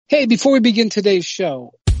Hey, before we begin today's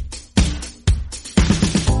show,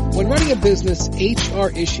 when running a business, HR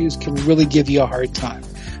issues can really give you a hard time.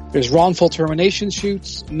 There's wrongful termination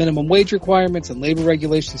suits, minimum wage requirements, and labor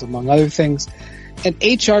regulations, among other things. And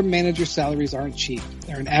HR manager salaries aren't cheap.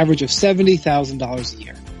 They're an average of $70,000 a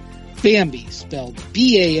year. Bambee, spelled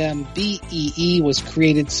B-A-M-B-E-E, was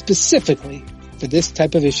created specifically for this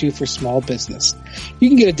type of issue for small business. You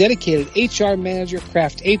can get a dedicated HR manager,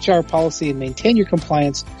 craft HR policy, and maintain your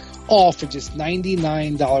compliance, all for just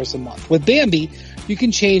 $99 a month. With Bambee, you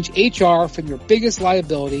can change HR from your biggest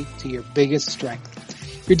liability to your biggest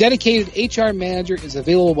strength. Your dedicated HR manager is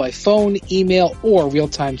available by phone, email, or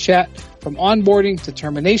real-time chat. From onboarding to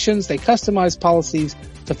terminations, they customize policies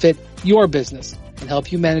to fit your business and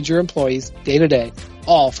help you manage your employees day to day,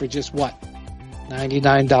 all for just what?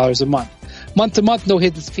 $99 a month. Month to month, no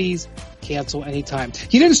hidden fees, cancel anytime.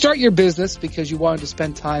 You didn't start your business because you wanted to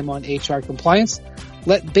spend time on HR compliance.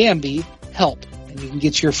 Let Bambee help, and you can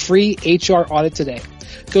get your free HR audit today.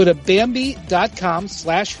 Go to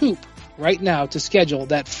Bambee.com/hoop right now to schedule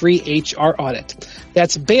that free HR audit.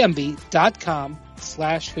 That's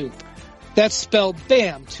Bambee.com/hoop. That's spelled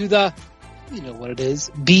BAM to the, you know what it is,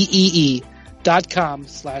 BEE.com/hoop.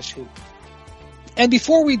 And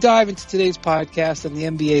before we dive into today's podcast and the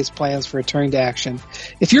NBA's plans for returning to action,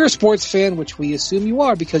 if you're a sports fan, which we assume you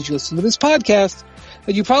are because you listen to this podcast,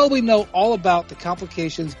 then you probably know all about the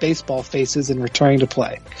complications baseball faces in returning to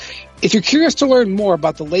play. If you're curious to learn more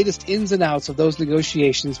about the latest ins and outs of those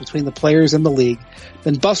negotiations between the players and the league,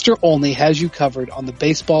 then Buster Olney has you covered on the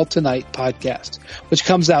Baseball Tonight podcast, which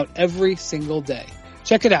comes out every single day.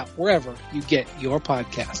 Check it out wherever you get your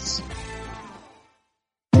podcasts.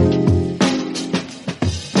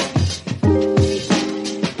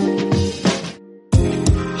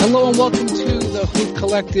 Hello and welcome to the Hoop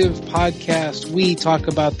Collective podcast. We talk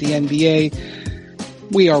about the NBA.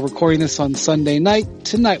 We are recording this on Sunday night.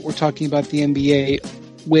 Tonight we're talking about the NBA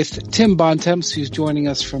with Tim Bontemps, who's joining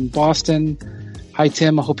us from Boston. Hi,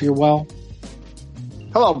 Tim. I hope you're well.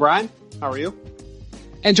 Hello, Brian. How are you?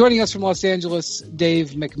 And joining us from Los Angeles, Dave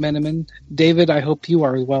McMenamin. David, I hope you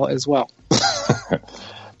are well as well.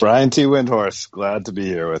 Brian T. Windhorst, glad to be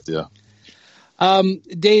here with you.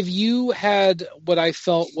 Dave, you had what I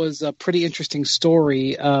felt was a pretty interesting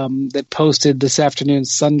story that posted this afternoon,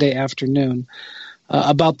 Sunday afternoon,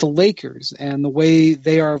 about the Lakers and the way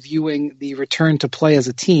they are viewing the return to play as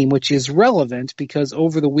a team, which is relevant because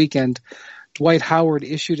over the weekend, Dwight Howard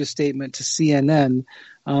issued a statement to CNN.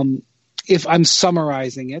 If I'm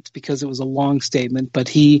summarizing it because it was a long statement, but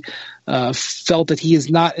he felt that he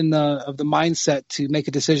is not in the mindset to make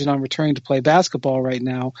a decision on returning to play basketball right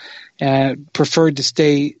now, and preferred to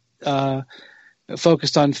stay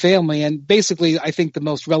focused on family. And basically, I think the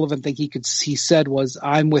most relevant thing he said was,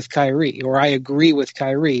 "I'm with Kyrie," or "I agree with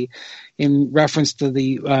Kyrie," in reference to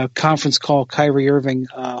the conference call Kyrie Irving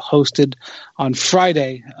hosted on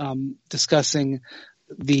Friday, discussing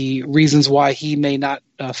the reasons why he may not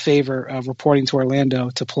favor reporting to Orlando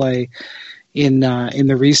to play in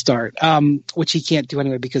the restart, which he can't do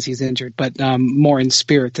anyway because he's injured, but more in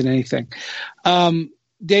spirit than anything.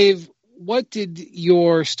 Dave, what did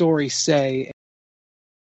your story say?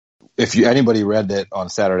 If anybody read it on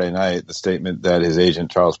Saturday night, the statement that his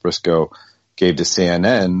agent Charles Briscoe gave to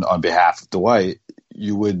CNN on behalf of Dwight,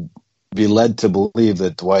 you would be led to believe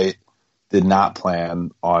that Dwight did not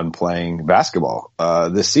plan on playing basketball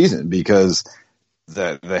this season, because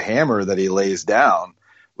the hammer that he lays down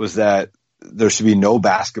was that there should be no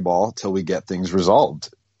basketball till we get things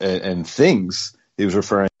resolved. And things, he was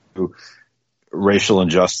referring to racial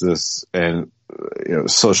injustice and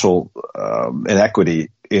social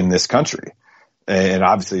inequity in this country. And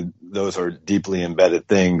obviously those are deeply embedded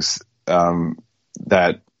things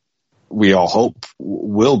that we all hope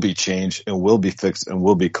will be changed and will be fixed and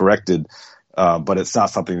will be corrected. But it's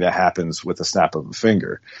not something that happens with a snap of a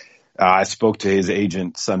finger. I spoke to his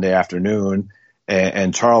agent Sunday afternoon,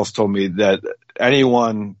 and Charles told me that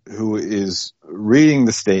anyone who is reading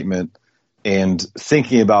the statement and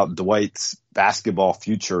thinking about Dwight's basketball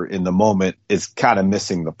future in the moment is kind of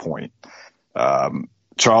missing the point.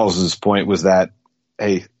 Charles's point was that,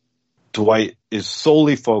 hey, Dwight is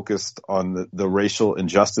solely focused on the racial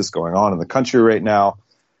injustice going on in the country right now.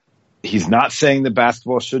 He's not saying that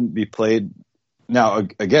basketball shouldn't be played. Now,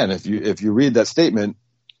 again, if you read that statement,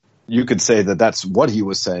 you could say that that's what he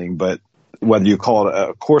was saying, but whether you call it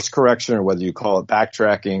a course correction or whether you call it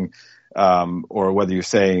backtracking, or whether you're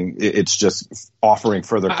saying it's just offering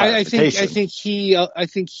further clarification. I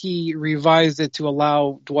think he revised it to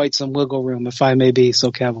allow Dwight some wiggle room, if I may be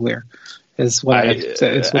so cavalier. is what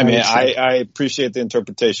I appreciate the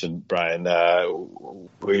interpretation, Brian.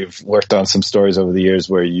 We've worked on some stories over the years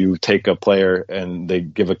where you take a player and they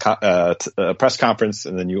give a press conference,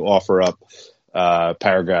 and then you offer up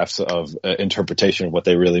paragraphs of interpretation of what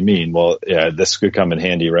they really mean. Well, yeah, this could come in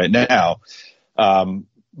handy right now.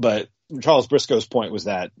 But Charles Briscoe's point was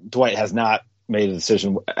that Dwight has not made a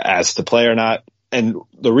decision as to play or not. And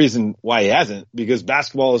the reason why he hasn't, because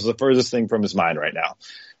basketball is the furthest thing from his mind right now.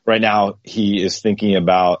 Right now, he is thinking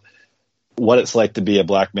about what it's like to be a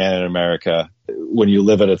black man in America when you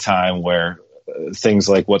live at a time where things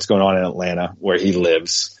like what's going on in Atlanta, where he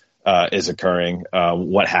lives, is occurring.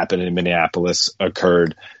 What happened in Minneapolis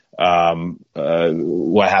occurred.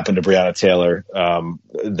 What happened to Breonna Taylor.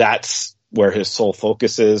 That's where his sole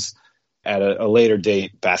focus is. At a later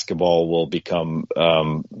date, basketball will become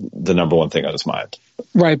the number one thing on his mind.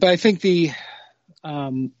 Right, but I think the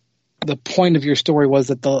point of your story was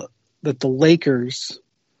that the Lakers,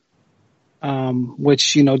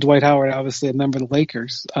 which Dwight Howard, obviously a member of the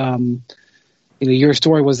Lakers, your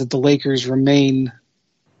story was that the Lakers remain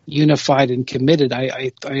unified and committed.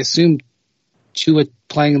 I assume to it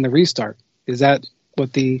playing in the restart. Is that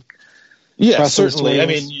what the? Yeah, certainly. I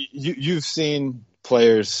mean, you've seen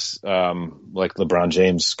players like LeBron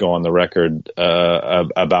James go on the record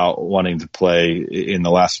about wanting to play in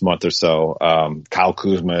the last month or so. Kyle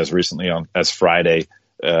Kuzma as recently as Friday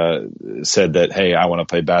said that, hey, I want to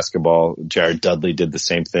play basketball. Jared Dudley did the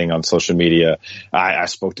same thing on social media. I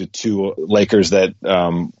spoke to two Lakers that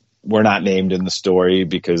were not named in the story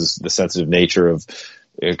because the sensitive nature of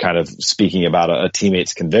kind of speaking about a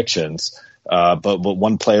teammate's convictions. But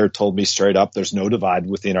one player told me straight up, there's no divide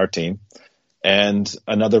within our team. And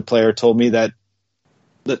another player told me that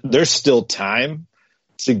there's still time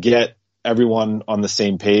to get everyone on the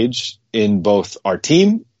same page in both our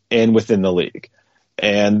team and within the league.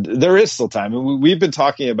 And there is still time. And we've been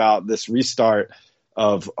talking about this restart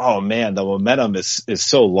of, oh man, the momentum is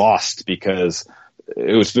so lost because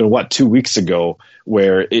it's been 2 weeks ago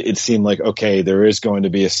where it seemed like, okay, there is going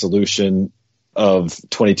to be a solution of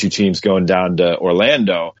 22 teams going down to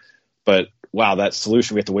Orlando, but wow, that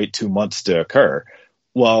solution, we have to wait 2 months to occur.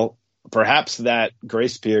 Well, perhaps that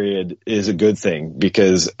grace period is a good thing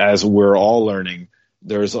because as we're all learning,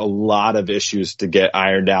 there's a lot of issues to get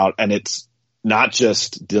ironed out. And it's not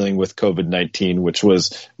just dealing with COVID-19, which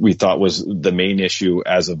we thought was the main issue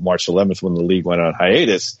as of March 11th when the league went on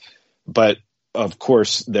hiatus. But of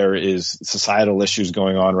course, there is societal issues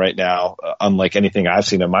going on right now, unlike anything I've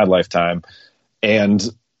seen in my lifetime. And,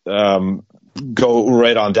 go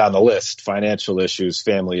right on down the list, financial issues,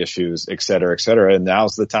 family issues, et cetera, and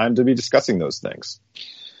now's the time to be discussing those things.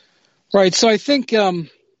 Right. So I think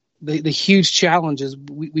the huge challenge is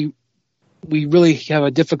we really have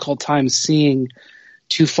a difficult time seeing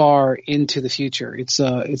too far into the future. It's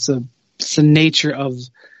the nature of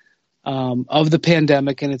the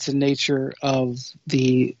pandemic, and it's the nature of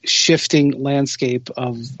the shifting landscape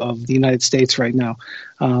of the United States right now.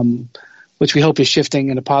 Which we hope is shifting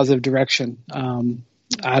in a positive direction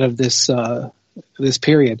out of this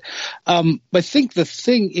period. But I think the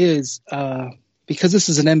thing is, because this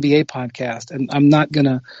is an NBA podcast, and I'm not going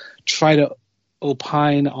to try to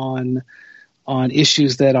opine on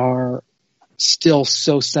issues that are still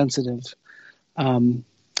so sensitive. I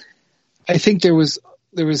think there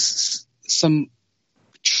was some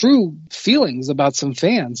true feelings about some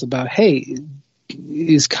fans about, hey,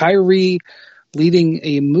 is Kyrie leading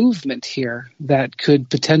a movement here that could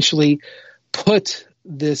potentially put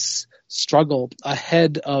this struggle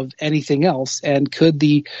ahead of anything else? And could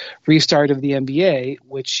the restart of the NBA,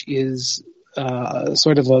 which is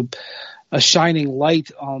sort of a shining light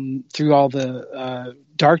through all the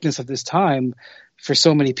darkness of this time for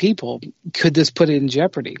so many people, could this put it in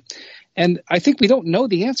jeopardy? And I think we don't know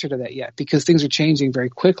the answer to that yet because things are changing very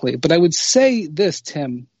quickly. But I would say this,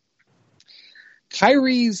 Tim.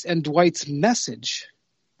 Kyrie's and Dwight's message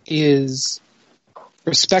is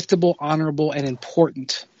respectable, honorable, and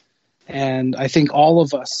important. And I think all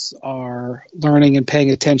of us are learning and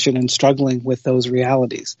paying attention and struggling with those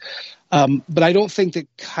realities. But I don't think that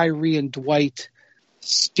Kyrie and Dwight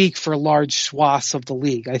speak for large swaths of the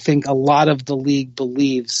league. I think a lot of the league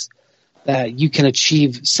believes that you can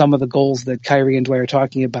achieve some of the goals that Kyrie and Dwight are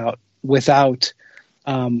talking about without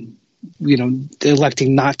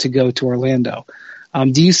electing not to go to Orlando.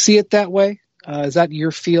 Do you see it that way? Is that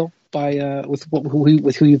your feel with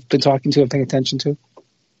who you've been talking to and paying attention to?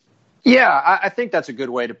 Yeah, I think that's a good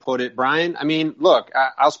way to put it, Brian. I mean, look,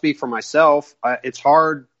 I'll speak for myself. It's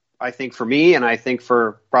hard, I think, for me, and I think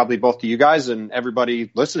for probably both of you guys and everybody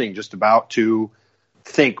listening just about to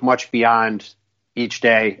think much beyond each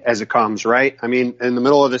day as it comes, right? I mean, in the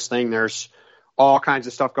middle of this thing, there's all kinds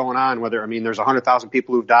of stuff going on. There's 100,000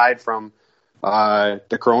 people who've died from the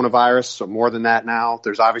coronavirus, so more than that now.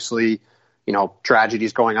 There's obviously,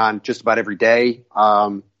 tragedies going on just about every day,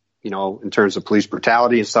 in terms of police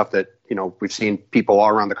brutality and stuff that, we've seen people all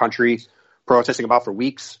around the country protesting about for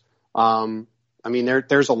weeks.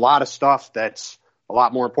 There's a lot of stuff that's a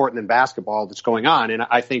lot more important than basketball that's going on. And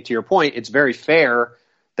I think, to your point, it's very fair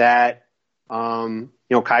that,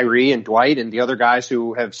 Kyrie and Dwight and the other guys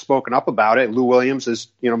who have spoken up about it. Lou Williams has,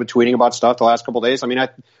 been tweeting about stuff the last couple of days.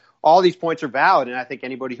 All these points are valid, and I think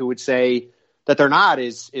anybody who would say that they're not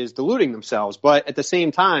is deluding themselves. But at the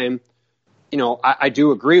same time, I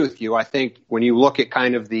do agree with you. I think when you look at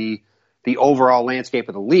kind of the overall landscape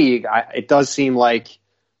of the league, it does seem like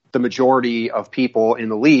the majority of people in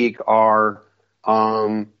the league are,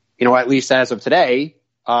 at least as of today,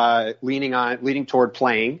 leaning toward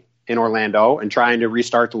playing in Orlando and trying to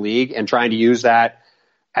restart the league and trying to use that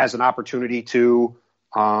as an opportunity to,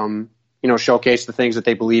 showcase the things that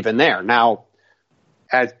they believe in there. Now,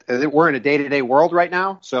 we're in a day-to-day world right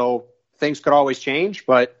now, so things could always change.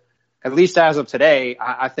 But at least as of today,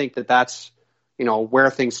 I think that that's, where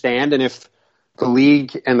things stand. And if the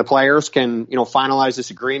league and the players can, finalize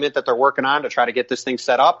this agreement that they're working on to try to get this thing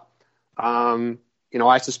set up,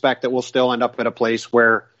 I suspect that we'll still end up at a place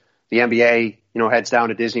where the NBA, heads down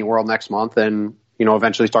to Disney World next month and,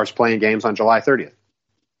 eventually starts playing games on July 30th.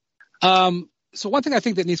 So one thing I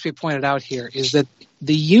think that needs to be pointed out here is that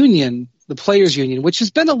the union, the players union, which has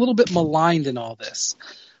been a little bit maligned in all this,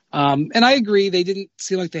 and I agree, they didn't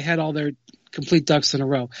seem like they had all their complete ducks in a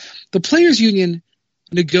row. The players union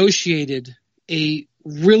negotiated a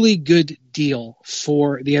really good deal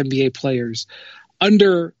for the NBA players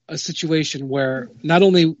under a situation where not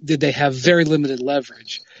only did they have very limited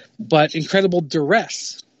leverage, but incredible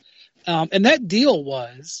duress. And that deal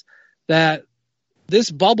was that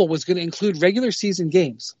this bubble was going to include regular season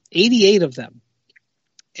games, 88 of them.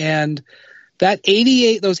 And those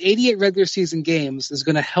 88 regular season games is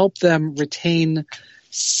going to help them retain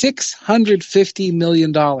 $650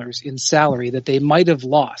 million in salary that they might have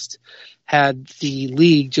lost had the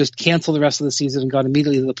league just canceled the rest of the season and gone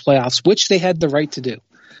immediately to the playoffs, which they had the right to do.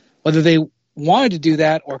 Whether they wanted to do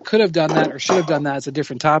that or could have done that or should have done that is a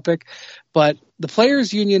different topic. But the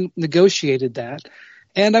players union negotiated that.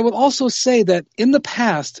 And I will also say that in the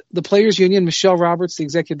past, the players union, Michelle Roberts, the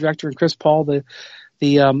executive director, and Chris Paul,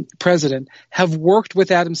 the president, have worked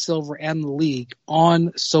with Adam Silver and the league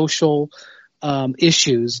on social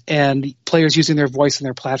issues and players using their voice and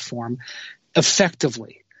their platform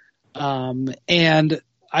effectively. And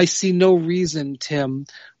I see no reason, Tim,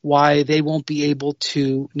 why they won't be able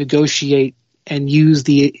to negotiate and use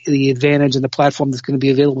the advantage and the platform that's going to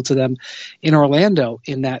be available to them in Orlando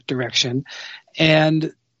in that direction.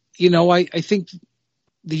 And, I think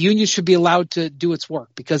the union should be allowed to do its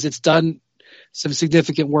work because it's done some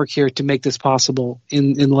significant work here to make this possible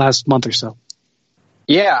in the last month or so.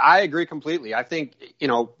 Yeah, I agree completely. I think,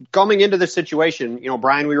 coming into this situation,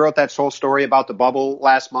 Brian, we wrote that whole story about the bubble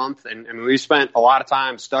last month, and we spent a lot of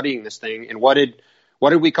time studying this thing. And what did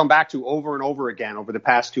we come back to over and over again over the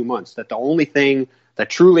past 2 months? That the only thing that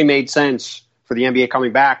truly made sense for the NBA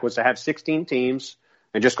coming back was to have 16 teams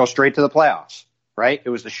and just go straight to the playoffs, right? It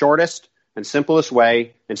was the shortest and simplest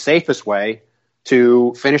way and safest way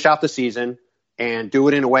to finish out the season and do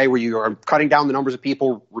it in a way where you are cutting down the numbers of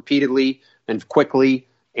people repeatedly and quickly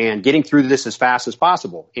and getting through this as fast as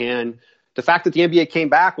possible. And the fact that the NBA came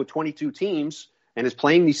back with 22 teams and is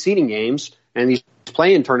playing these seeding games and these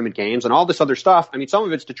play-in tournament games and all this other stuff, some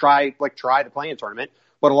of it's to try the play-in tournament,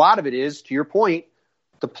 but a lot of it is, to your point,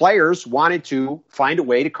 the players wanted to find a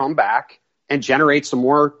way to come back and generate some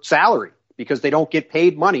more salary because they don't get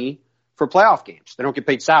paid money for playoff games. They don't get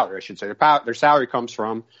paid salary, I should say. Their salary comes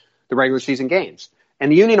from the regular season games.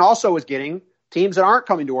 And the union also is getting teams that aren't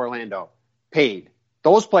coming to Orlando paid.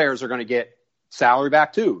 Those players are going to get salary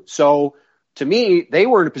back too. So to me, they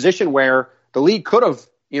were in a position where the league could have,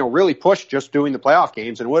 really pushed just doing the playoff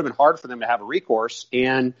games, and it would have been hard for them to have a recourse.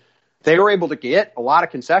 And they were able to get a lot of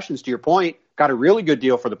concessions, to your point, got a really good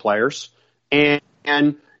deal for the players. And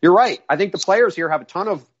you're right. I think the players here have a ton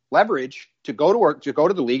of leverage to go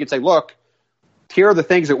to the league and say, look, here are the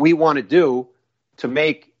things that we want to do to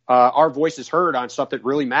make our voices heard on stuff that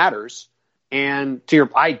really matters. And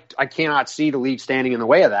I cannot see the league standing in the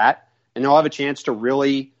way of that. And they'll have a chance to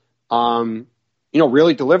really,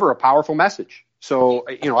 really deliver a powerful message. So,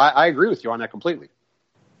 I agree with you on that completely.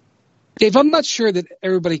 Dave, I'm not sure that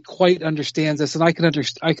everybody quite understands this, and I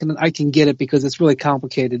can get it because it's really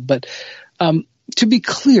complicated. But to be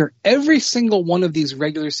clear, every single one of these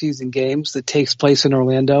regular season games that takes place in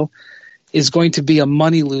Orlando is going to be a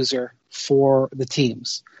money loser for the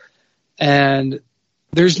teams. And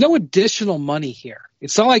there's no additional money here.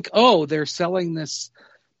 It's not like, oh, they're selling this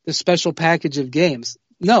special package of games.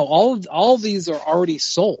 No, all of these are already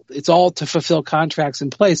sold. It's all to fulfill contracts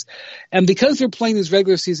in place. And because they're playing these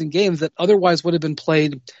regular season games that otherwise would have been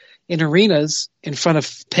played in arenas in front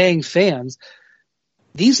of paying fans,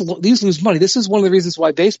 these lose money. This is one of the reasons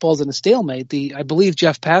why baseball is in a stalemate. I believe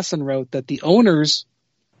Jeff Passan wrote that the owners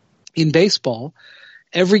in baseball,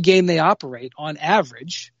 every game they operate on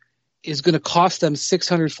average is going to cost them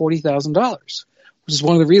 $640,000, which is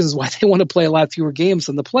one of the reasons why they want to play a lot fewer games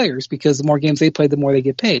than the players, because the more games they play, the more they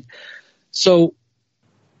get paid. So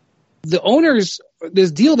the owners,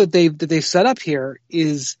 this deal that they've set up here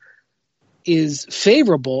is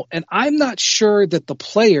favorable, and I'm not sure that the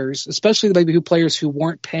players, especially maybe players who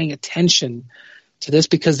weren't paying attention to this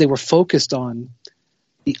because they were focused on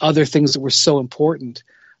the other things that were so important,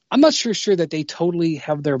 I'm not sure that they totally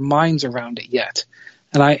have their minds around it yet.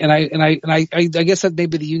 And I guess that may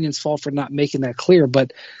be the union's fault for not making that clear,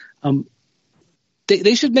 but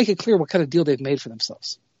they should make it clear what kind of deal they've made for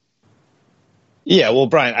themselves. Yeah, well,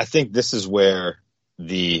 Brian, I think this is where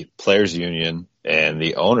the players' union and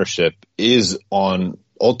the ownership is on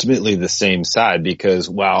ultimately the same side, because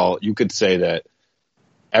while you could say that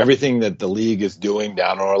everything that the league is doing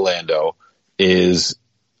down in Orlando is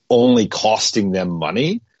only costing them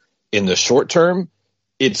money in the short term,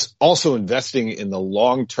 it's also investing in the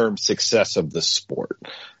long-term success of the sport.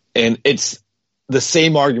 And it's the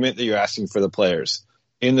same argument that you're asking for the players.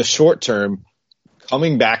 In the short term,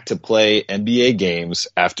 coming back to play NBA games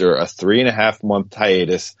after a 3.5-month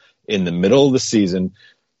hiatus in the middle of the season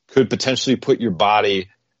could potentially put your body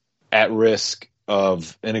at risk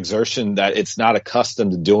of an exertion that it's not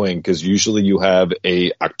accustomed to doing, because usually you have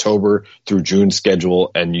a October through June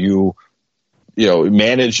schedule and you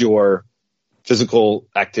manage your physical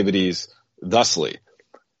activities thusly.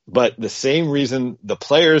 But the same reason the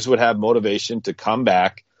players would have motivation to come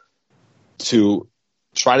back to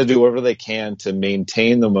try to do whatever they can to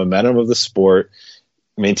maintain the momentum of the sport,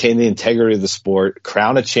 maintain the integrity of the sport,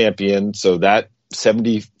 crown a champion. So that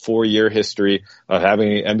 74-year history of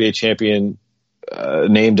having an NBA champion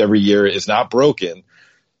named every year is not broken.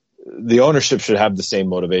 The ownership should have the same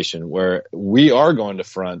motivation, where we are going to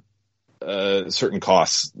front certain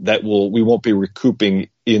costs that we won't be recouping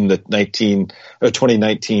in the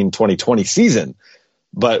 2019-2020 season,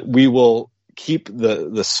 but we will keep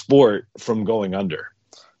the sport from going under.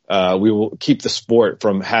 We will keep the sport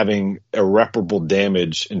from having irreparable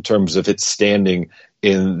damage in terms of its standing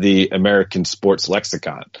in the American sports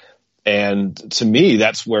lexicon. And to me,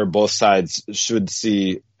 that's where both sides should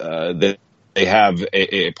see that they have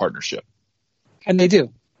a partnership. And they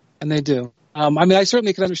do. I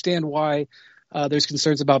certainly can understand why there's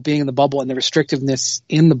concerns about being in the bubble and the restrictiveness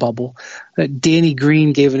in the bubble. Danny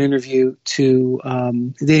Green gave an interview to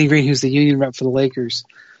Danny Green, who's the union rep for the Lakers,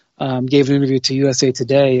 gave an interview to USA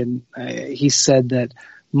Today, and he said that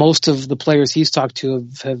most of the players he's talked to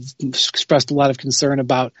have expressed a lot of concern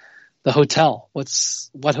about the hotel.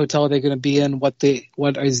 What hotel are they going to be in? What are they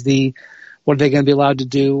going to be allowed to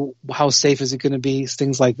do? How safe is it going to be?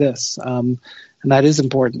 Things like this. And that is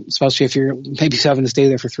important, especially if you're maybe having to stay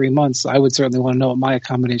there for 3 months. I would certainly want to know what my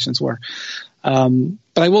accommodations were. But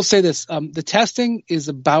I will say this, the testing is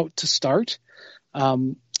about to start.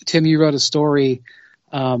 Tim, you wrote a story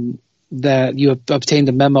that you obtained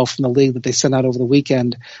a memo from the league that they sent out over the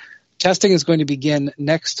weekend. Testing is going to begin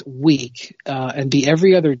next week and be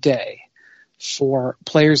every other day for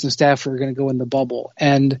players and staff who are going to go in the bubble.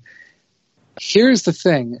 And here's the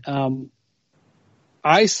thing.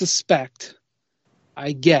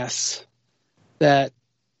 I guess that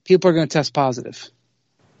people are going to test positive.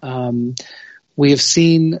 We have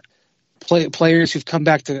seen players who've come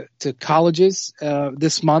back to colleges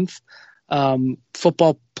this month,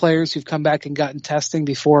 football players who've come back and gotten testing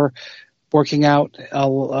before working out,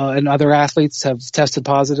 and other athletes have tested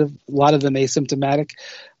positive, a lot of them asymptomatic.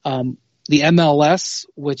 The MLS,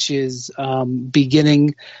 which is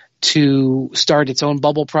beginning to start its own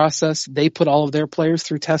bubble process, they put all of their players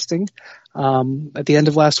through testing at the end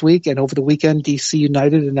of last week, and over the weekend, DC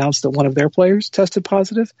United announced that one of their players tested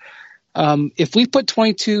positive. If we put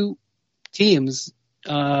 22 teams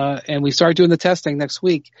and we start doing the testing next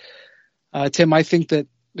week, Tim, I think that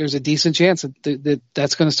there's a decent chance that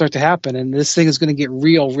that's going to start to happen, and this thing is going to get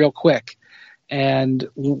real quick. And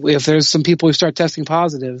if there's some people who start testing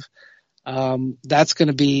positive, that's going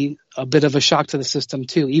to be a bit of a shock to the system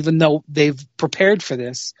too, even though they've prepared for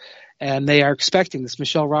this and they are expecting this.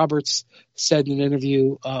 Michelle Roberts said in an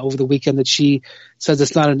interview over the weekend that she says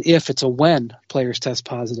it's not an if, it's a when players test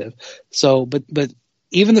positive. So, but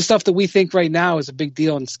even the stuff that we think right now is a big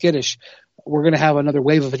deal and skittish, we're going to have another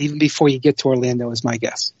wave of it even before you get to Orlando, is my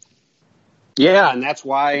guess. Yeah, and that's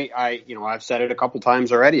why I've said it a couple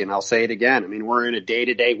times already, and I'll say it again. I mean, we're in a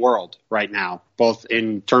day-to-day world right now, both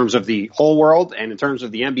in terms of the whole world and in terms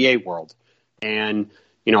of the NBA world. And,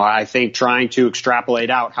 I think trying to extrapolate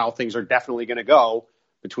out how things are definitely going to go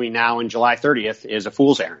between now and July 30th is a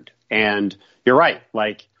fool's errand. And you're right.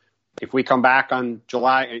 Like, if we come back on June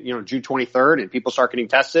 23rd and people start getting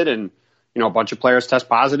tested and, a bunch of players test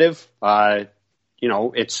positive,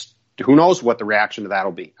 it's, who knows what the reaction to that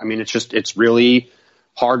will be. I mean, it's really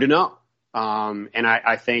hard to know. And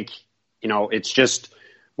I think, it's just,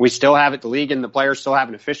 we still have it, the league and the players still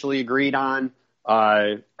haven't officially agreed on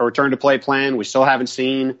a return to play plan. We still haven't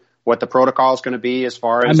seen what the protocol is going to be as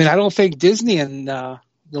far as. I mean, I don't think Disney and the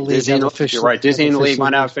league have officially. You're right. Disney and the league might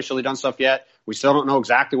not have officially done stuff yet. We still don't know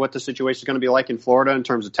exactly what the situation is going to be like in Florida in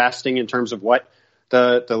terms of testing, in terms of what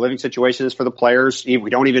the living situation is for the players. We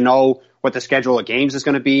don't even know what the schedule of games is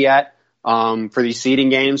going to be yet for these seeding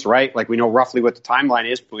games, right? Like, we know roughly what the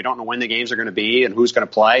timeline is, but we don't know when the games are going to be and who's going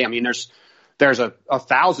to play. I mean, there's a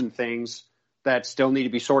 1,000 things that still need to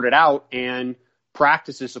be sorted out, and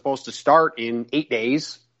practice is supposed to start in 8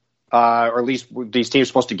 days, or at least these teams are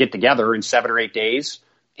supposed to get together in 7 or 8 days.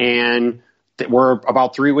 And we're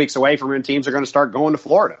about 3 weeks away from when teams are going to start going to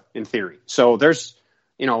Florida, in theory. So there's,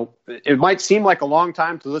 it might seem like a long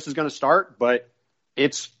time till this is going to start, but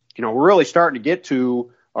it's, we're really starting to get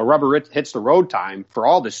to a rubber hits the road time for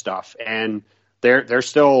all this stuff. And there's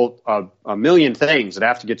still a million things that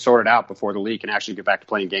have to get sorted out before the league can actually get back to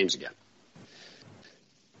playing games again.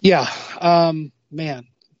 Yeah. Man,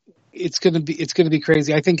 it's going to be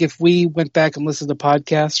crazy. I think if we went back and listened to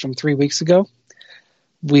podcasts from 3 weeks ago,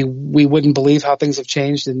 we wouldn't believe how things have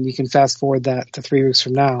changed. And you can fast forward that to 3 weeks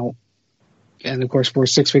from now. And of course, we're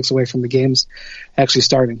 6 weeks away from the games actually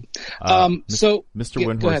starting. Mr.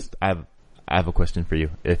 Windhorst, I have a question for you.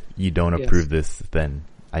 If you don't approve this, then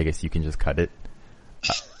I guess you can just cut it.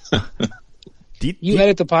 You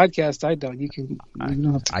edit the podcast. I don't. You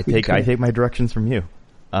don't have to. I take my directions from you.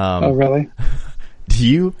 Oh, really? Do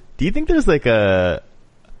you think there's like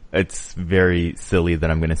it's very silly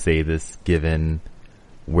that I'm going to say this given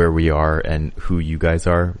where we are and who you guys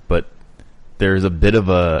are, but there's a bit of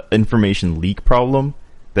a information leak problem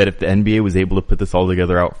that if the NBA was able to put this all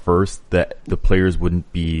together out first, that the players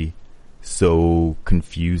wouldn't be so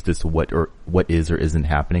confused as to what is or isn't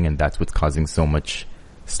happening, and that's what's causing so much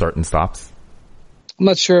start and stops? I'm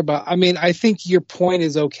not sure about. I mean, I think your point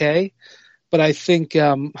is okay, but I think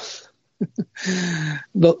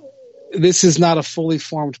this is not a fully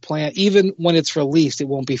formed plan. Even when it's released, it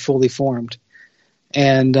won't be fully formed,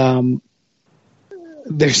 and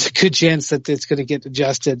there's a good chance that it's going to get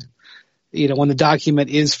adjusted. When the document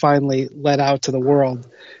is finally let out to the world,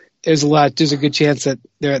 there's a good chance that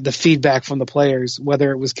the feedback from the players,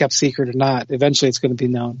 whether it was kept secret or not, eventually it's going to be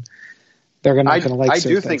known. They're not going to like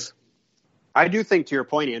certain things. I do think, to your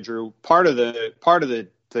point, Andrew, part of the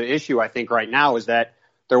issue I think right now is that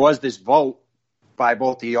there was this vote by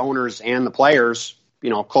both the owners and the players,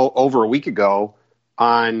 over a week ago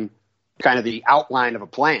on kind of the outline of a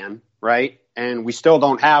plan, right? And we still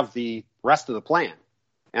don't have the rest of the plan.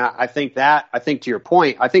 And I think to your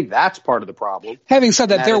point, I think that's part of the problem. Having said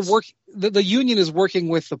that, the union is working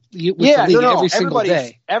with the league every single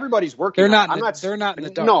day. Everybody's working. They're not in the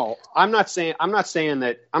dark. No, I'm not saying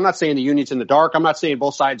the union's in the dark. I'm not saying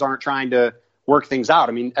both sides aren't trying to work things out.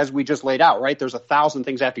 I mean, as we just laid out, right? There's 1,000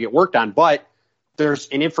 things that have to get worked on, but there's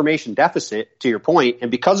an information deficit, to your point,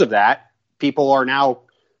 and because of that, people are now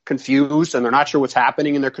confused and they're not sure what's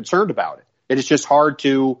happening and they're concerned about it. It is just hard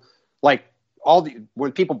to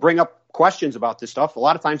when people bring up questions about this stuff, a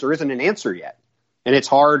lot of times there isn't an answer yet. And it's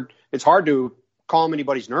hard to calm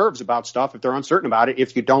anybody's nerves about stuff if they're uncertain about it,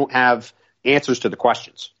 if you don't have answers to the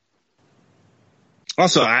questions.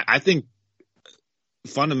 Also, I think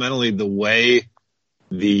fundamentally the way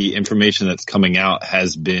the information that's coming out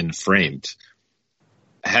has been framed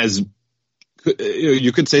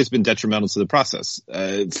you could say it's been detrimental to the process.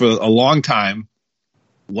 For a long time,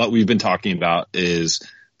 what we've been talking about is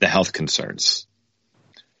the health concerns.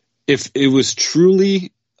 If it was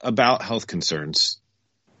truly about health concerns,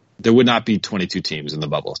 there would not be 22 teams in the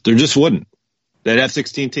bubble. There just wouldn't. They'd have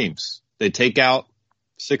 16 teams. They'd take out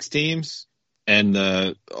 6 teams and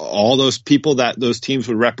all those people that those teams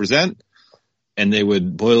would represent, and they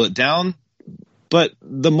would boil it down. But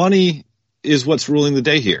the money is what's ruling the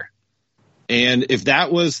day here. And if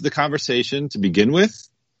that was the conversation to begin with,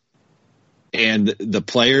 And the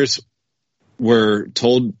players were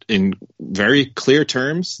told in very clear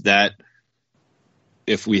terms that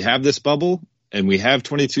if we have this bubble and we have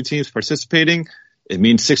 22 teams participating, it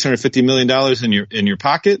means $650 million in your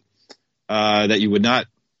pocket that you would not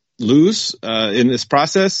lose in this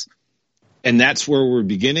process. And that's where we're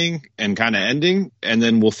beginning and kind of ending. And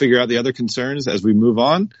then we'll figure out the other concerns as we move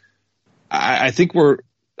on. I think we're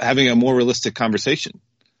having a more realistic conversation.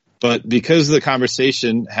 But because the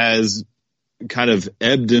conversation has kind of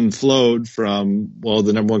ebbed and flowed from, well,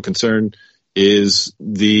 the number one concern is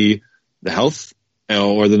the health,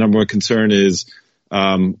 or the number one concern is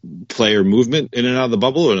player movement in and out of the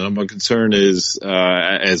bubble, or the number one concern is,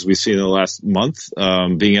 as we've seen in the last month,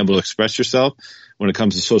 being able to express yourself when it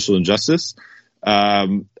comes to social injustice.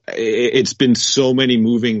 It's been so many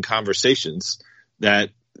moving conversations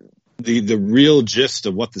that the real gist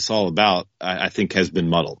of what this is all about, I think, has been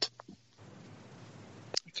muddled.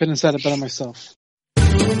 Couldn't have said it better myself.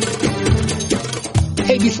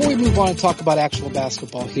 Hey, before we move on and talk about actual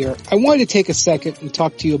basketball here, I wanted to take a second and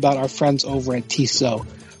talk to you about our friends over at Tissot,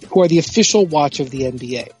 who are the official watch of the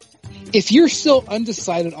NBA. If you're still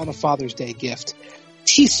undecided on a Father's Day gift,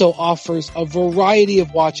 Tissot offers a variety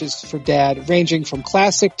of watches for dad, ranging from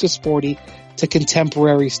classic to sporty to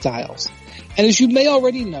contemporary styles. And as you may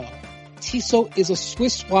already know, Tissot is a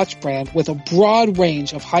Swiss watch brand with a broad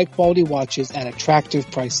range of high-quality watches at attractive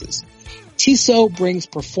prices. Tissot brings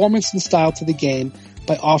performance and style to the game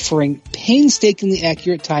by offering painstakingly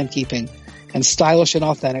accurate timekeeping and stylish and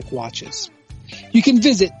authentic watches. You can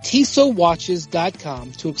visit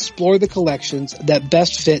TissotWatches.com to explore the collections that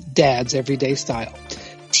best fit Dad's everyday style.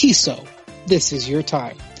 Tissot, this is your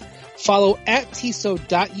time. Follow at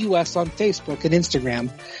Tissot.us on Facebook and Instagram,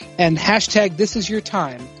 and hashtag This Is Your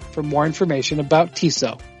Time for more information about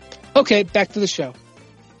Tissot. Okay, back to the show.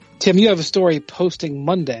 Tim, you have a story posting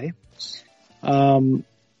Monday.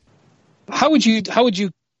 How would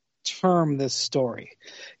you term this story?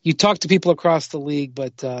 You talk to people across the league,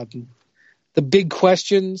 but the big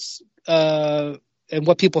questions and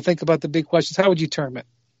what people think about the big questions, how would you term it?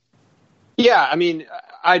 Yeah, I mean,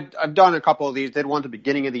 I've done a couple of these. Did one at the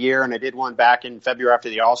beginning of the year, and I did one back in February after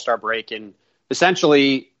the All-Star break, and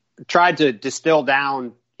essentially tried to distill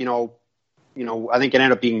down, I think it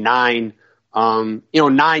ended up being 9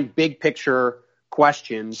 big picture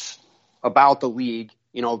questions about the league,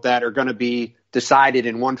 that are going to be decided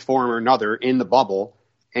in one form or another in the bubble,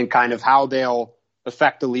 and kind of how they'll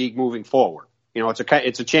affect the league moving forward.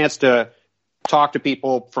 It's a chance to talk to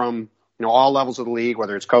people from, all levels of the league,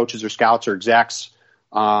 whether it's coaches or scouts or execs,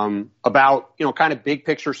 about, kind of big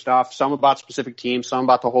picture stuff, some about specific teams, some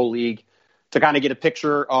about the whole league, to kind of get a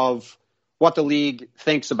picture of what the league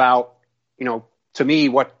thinks about, to me,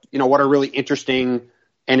 what are really interesting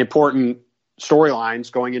and important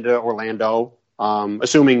storylines going into Orlando,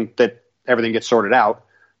 assuming that everything gets sorted out,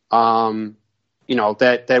 that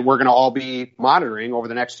we're going to all be monitoring over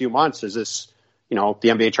the next few months as this, the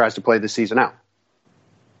NBA tries to play this season out.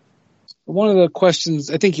 One of the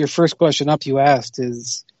questions, I think your first question up you asked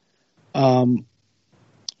is,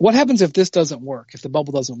 what happens if this doesn't work, if the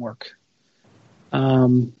bubble doesn't work? I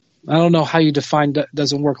don't know how you define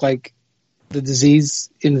doesn't work, like the disease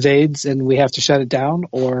invades and we have to shut it down,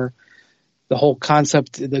 or the whole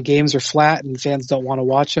concept, the games are flat and fans don't want to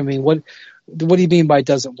watch. I mean, what do you mean by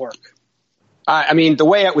doesn't work? I mean, the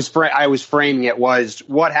way I was framing it was,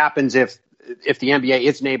 what happens if the NBA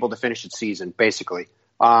isn't able to finish its season, basically,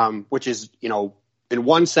 which is, in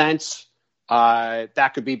one sense,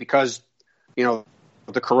 that could be because, the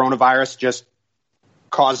coronavirus just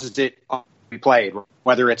causes it to be played,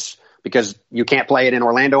 whether it's because you can't play it in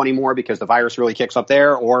Orlando anymore because the virus really kicks up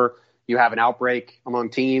there, or you have an outbreak among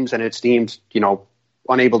teams and it's deemed,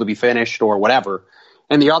 unable to be finished or whatever.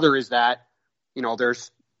 And the other is that,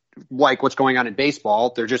 there's, like what's going on in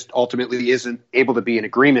baseball, there just ultimately isn't able to be an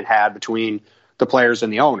agreement had between the players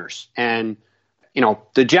and the owners. And,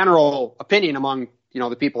 the general opinion among,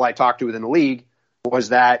 the people I talked to within the league was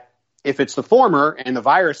that if it's the former and the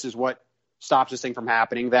virus is what stops this thing from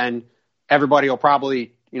happening, then everybody will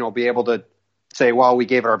probably, be able to say, well, we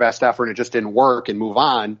gave it our best effort and it just didn't work, and move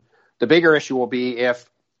on. The bigger issue will be if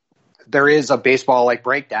there is a baseball-like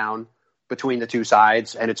breakdown between the two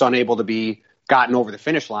sides and it's unable to be gotten over the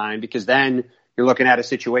finish line, because then you're looking at a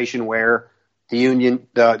situation where the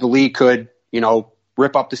league could,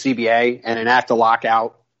 rip up the CBA and enact a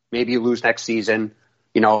lockout. Maybe you lose next season.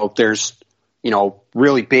 There's,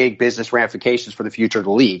 really big business ramifications for the future of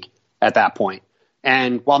the league at that point.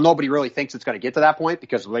 And while nobody really thinks it's going to get to that point,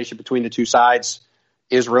 because the relationship between the two sides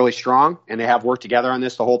is really strong and they have worked together on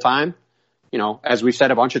this the whole time, as we've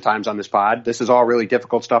said a bunch of times on this pod, this is all really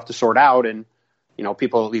difficult stuff to sort out. And,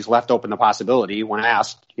 people at least left open the possibility when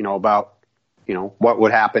asked, about, what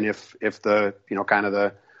would happen if the, kind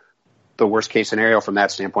of the worst case scenario from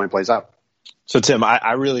that standpoint plays out. So, Tim,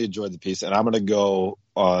 I really enjoyed the piece, and I'm going to go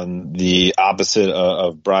on the opposite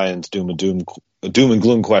of Brian's doom and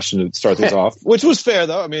gloom question to start this off, which was fair,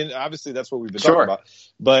 though. I mean, obviously that's what we've been talking about.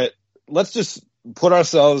 But let's just put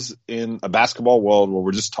ourselves in a basketball world where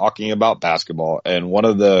we're just talking about basketball. And one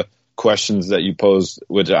of the questions that you posed,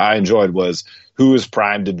 which I enjoyed, was who is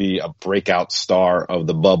primed to be a breakout star of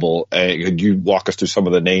the bubble? Could you walk us through some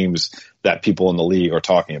of the names that people in the league are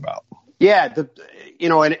talking about? Yeah,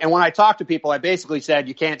 and when I talk to people, I basically said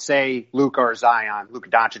you can't say Luka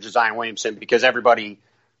Doncic or Zion Williamson, because everybody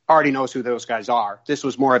already knows who those guys are. This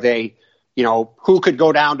was more of a, who could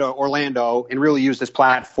go down to Orlando and really use this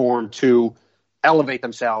platform to elevate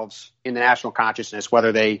themselves in the national consciousness,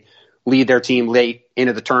 whether they lead their team late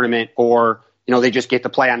into the tournament or, they just get to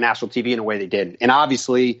play on national TV in a way they did. And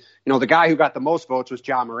obviously, the guy who got the most votes was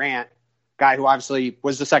Ja Morant, guy who obviously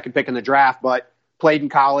was the second pick in the draft, but played in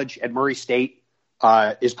college at Murray State,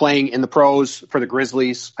 is playing in the pros for the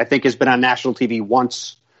Grizzlies. I think has been on national TV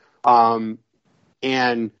once. And,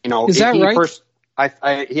 is that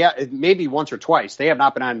right? Yeah, maybe once or twice. They have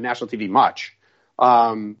not been on national TV much.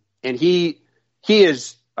 And he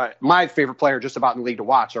is my favorite player just about in the league to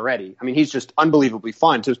watch already. I mean, he's just unbelievably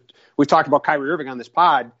fun. We've talked about Kyrie Irving on this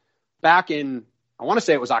pod back in, I want to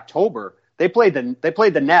say it was October. They played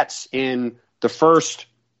the Nets in the first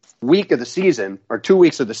week of the season or 2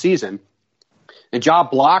 weeks of the season. And Ja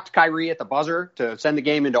blocked Kyrie at the buzzer to send the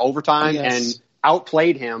game into overtime and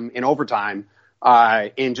outplayed him in overtime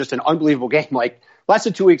in just an unbelievable game, like less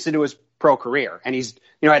than 2 weeks into his pro career. And he's,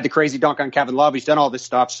 had the crazy dunk on Kevin Love. He's done all this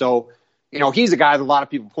stuff. So, he's a guy that a lot of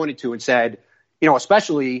people pointed to and said,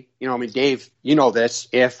 especially, Dave, this,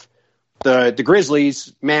 if the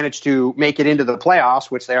Grizzlies manage to make it into the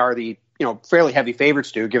playoffs, which they are the, fairly heavy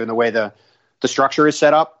favorites to, given the way the structure is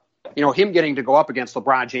set up, him getting to go up against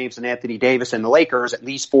LeBron James and Anthony Davis and the Lakers at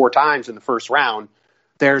least 4 times in the first round,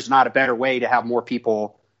 there's not a better way to have more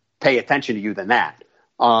people pay attention to you than that.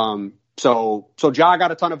 So Ja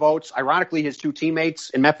got a ton of votes. Ironically, his 2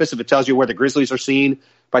 teammates in Memphis, if it tells you where the Grizzlies are seen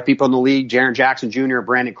by people in the league, Jaren Jackson Jr. and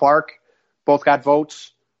Brandon Clark, both got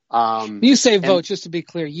votes. You say vote, just to be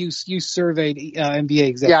clear, you surveyed NBA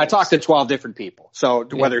executives. Yeah, I talked to 12 different people. So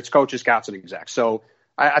whether it's coaches, scouts, and execs. So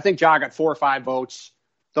I think Ja got 4 or 5 votes.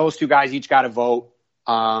 Those 2 guys each got a vote.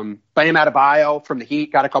 Bam Adebayo from the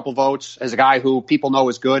Heat got a couple votes as a guy who people know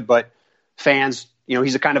is good, but fans,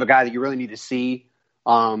 he's the kind of a guy that you really need to see,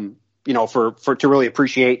 to really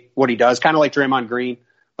appreciate what he does. Kind of like Draymond Green,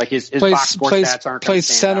 like his box score stats aren't plays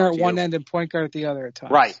center at one end and point guard at the other at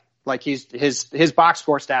times. Right. Like his box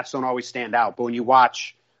score stats don't always stand out, but when you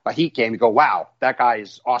watch a Heat game, you go, wow, that guy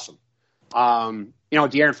is awesome.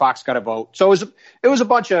 De'Aaron Fox got a vote. So it was a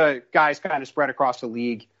bunch of guys kind of spread across the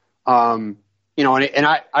league. And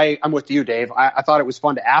I'm with you, Dave. I thought it was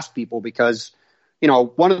fun to ask people because,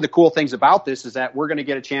 one of the cool things about this is that we're going to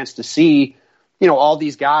get a chance to see, all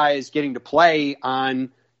these guys getting to play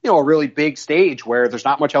on, a really big stage where there's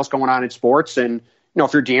not much else going on in sports. And,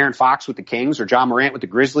 if you're De'Aaron Fox with the Kings or Ja Morant with the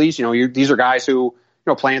Grizzlies, these are guys who,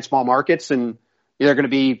 play in small markets, and they're going to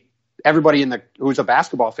be, everybody who's a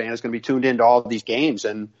basketball fan is going to be tuned into all of these games.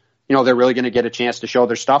 And, they're really going to get a chance to show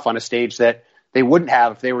their stuff on a stage that they wouldn't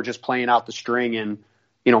have if they were just playing out the string in,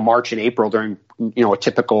 March and April during, a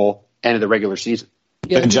typical end of the regular season.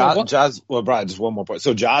 Yeah, and Ja's, well, Brian, just one more point.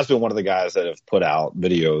 So Ja's been one of the guys that have put out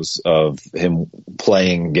videos of him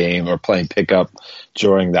playing game or playing pickup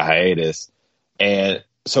during the hiatus. And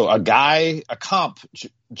so a comp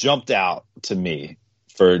jumped out to me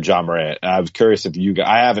for Ja Morant. And I was curious if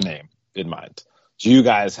I have a name in mind. Do you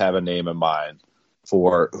guys have a name in mind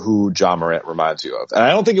for who Ja Morant reminds you of? And I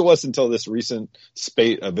don't think it was until this recent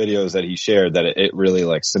spate of videos that he shared that it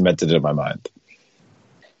really cemented it in my mind.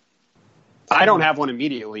 I don't have one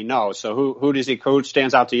immediately, no. So who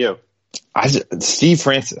stands out to you? Steve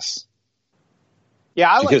Francis. Yeah,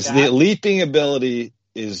 I like that. Because the leaping ability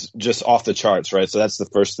is just off the charts, right? So that's the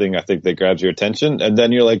first thing I think that grabs your attention. And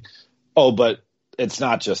then you're like, oh, but it's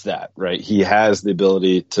not just that, right? He has the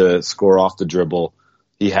ability to score off the dribble.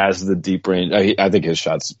 He has the deep range. I think his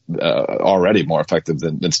shot's already more effective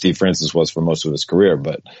than Steve Francis was for most of his career.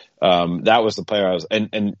 But that was the player I was.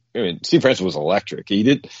 And Steve Francis was electric. He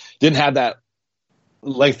didn't have that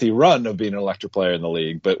lengthy run of being an electric player in the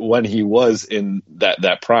league, but when he was in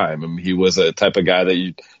that prime, he was a type of guy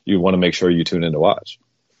that you want to make sure you tune in to watch.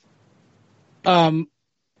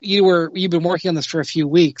 You've been working on this for a few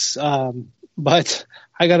weeks, but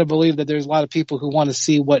I got to believe that there's a lot of people who want to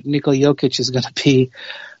see what Nikola Jokic is going to be.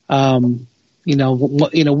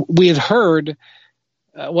 We had heard,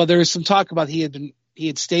 there was some talk about he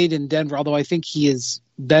had stayed in Denver, although I think he has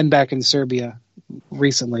been back in Serbia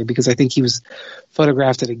recently because I think he was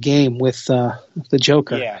photographed at a game with the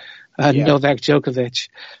Joker, Novak Djokovic.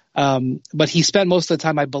 But he spent most of the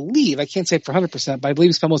time, I believe, I can't say for 100%, but I believe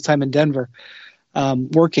he spent most of the time in Denver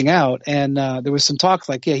working out. And there was some talk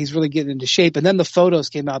like, he's really getting into shape. And then the photos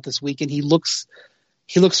came out this week, and he looks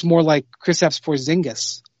more like Kristaps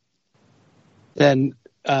Porzingis than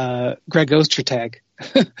Greg Ostertag.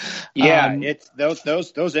 It's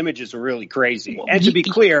those images are really crazy. And to be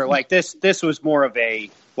clear, like this was more of a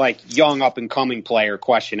young up and coming player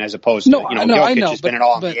question as opposed to Jokic has been an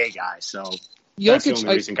all NBA guy, so that's the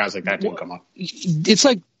only reason guys like that didn't come up. It's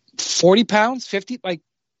like 40 pounds, 50,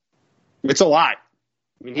 it's a lot.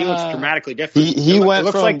 I mean, he looks dramatically different. It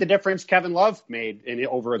looks like the difference Kevin Love made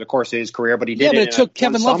over the course of his career, but he did it. But it took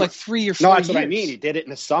Kevin Love like 3 or 4 years. No, that's what I mean. He did it in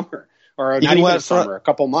the summer, or not even the summer, a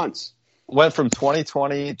couple months. Went from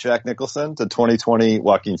 2020 Jack Nicholson to 2020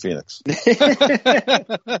 Joaquin Phoenix. That's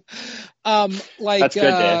good,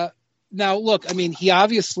 Dave. Now, look, I mean, he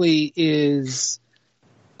obviously is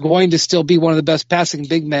going to still be one of the best passing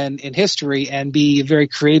big men in history and be a very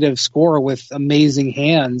creative scorer with amazing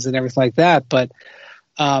hands and everything like that. But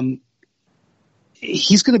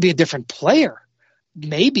he's going to be a different player.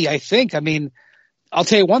 Maybe, I think. I mean, I'll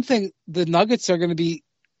tell you one thing. The Nuggets are going to be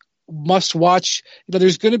must watch.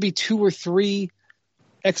 There's going to be 2 or 3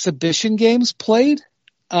 exhibition games played.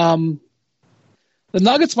 The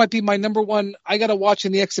Nuggets might be my number one. I got to watch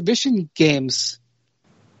in the exhibition games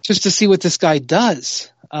just to see what this guy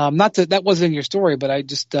does. Not that wasn't in your story, but I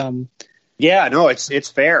just. It's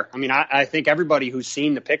fair. I mean, I think everybody who's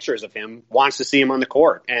seen the pictures of him wants to see him on the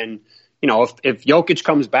court. And, if Jokic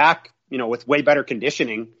comes back, with way better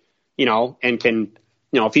conditioning, and can,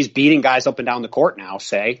 if he's beating guys up and down the court now,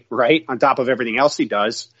 say, right, on top of everything else he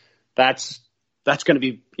does, that's going to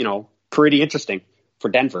be, pretty interesting for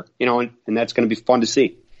Denver, and that's going to be fun to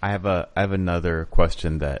see. I have another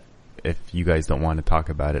question that if you guys don't want to talk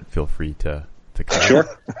about it, feel free to cut. Sure.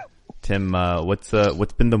 Tim, what's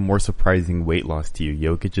been the more surprising weight loss to you?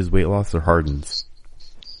 Jokic's weight loss or Harden's?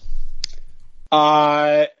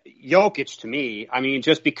 Jokic to me. I mean,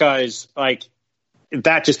 just because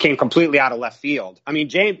that just came completely out of left field. I mean,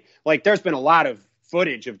 James, there's been a lot of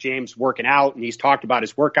footage of James working out, and he's talked about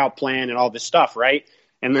his workout plan and all this stuff, right?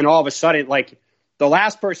 And then all of a sudden, the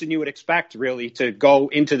last person you would expect really to go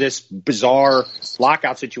into this bizarre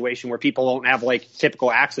lockout situation where people don't have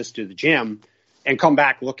typical access to the gym and come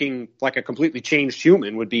back looking like a completely changed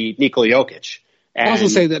human would be Nikola Jokic. And I also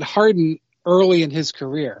say that Harden early in his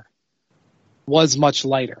career was much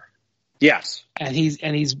lighter. Yes. And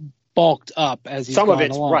he's bulked up as he's some gone of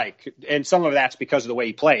it's along. right, and some of that's because of the way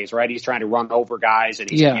he plays, right? He's trying to run over guys and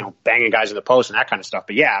he's banging guys in the post and that kind of stuff.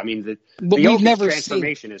 But yeah, I mean the Jokic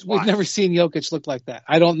transformation is wild. We've never seen Jokic look like that.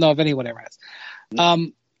 I don't know if anyone ever has.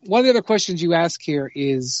 One of the other questions you ask here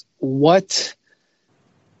is what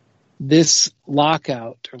this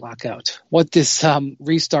what this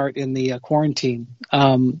restart in the quarantine,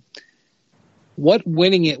 what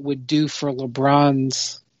winning it would do for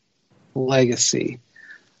LeBron's legacy.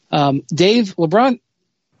 Dave, LeBron,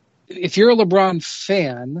 if you're a LeBron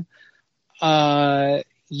fan,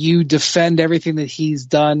 you defend everything that he's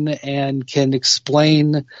done and can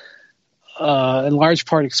explain, in large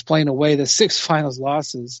part, explain away the 6 finals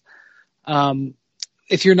losses.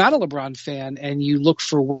 If you're not a LeBron fan and you look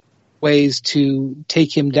for ways to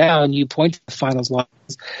take him down, you point to the finals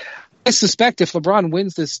losses. I suspect if LeBron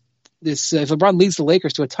wins if LeBron leads the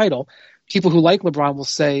Lakers to a title, people who like LeBron will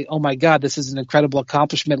say, "Oh my God, this is an incredible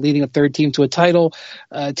accomplishment, leading a third team to a title,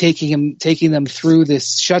 taking them through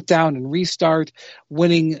this shutdown and restart,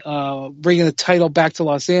 winning, bringing the title back to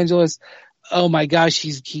Los Angeles. Oh my gosh,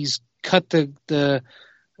 he's cut the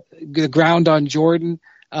ground on Jordan."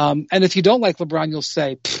 And if you don't like LeBron, you'll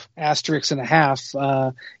say asterisk and a half.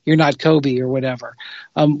 You're not Kobe or whatever.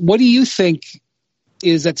 What do you think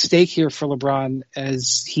is at stake here for LeBron,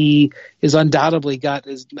 as he is undoubtedly got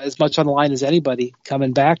as much on the line as anybody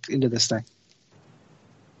coming back into this thing?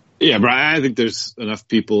 Yeah, Brian, I think there's enough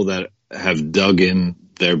people that have dug in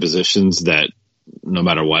their positions that no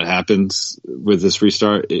matter what happens with this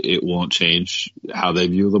restart, it won't change how they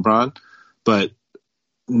view LeBron. But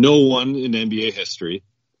no one in NBA history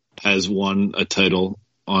has won a title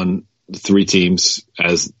on 3 teams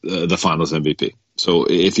as the finals MVP. So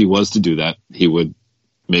if he was to do that, he would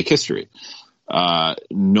make history.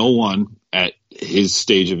 No one at his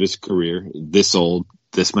stage of his career, this old,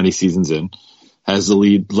 this many seasons in,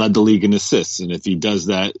 led the league in assists. And if he does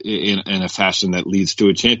that in a fashion that leads to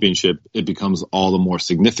a championship, it becomes all the more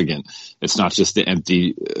significant. It's not just the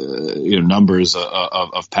empty, numbers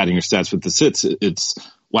of padding your stats with assists. It's,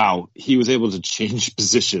 wow, he was able to change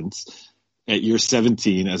positions at year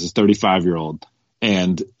 17 as a 35-year-old.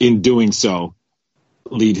 And in doing so,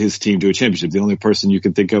 lead his team to a championship. The only person you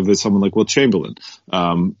can think of is someone like Will Chamberlain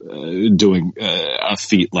doing a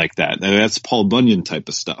feat like that. That's Paul Bunyan type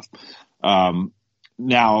of stuff.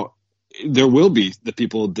 Now, there will be the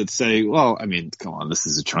people that say, well, I mean, come on, this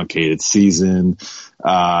is a truncated season. He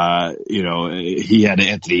had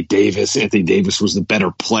Anthony Davis. Anthony Davis was the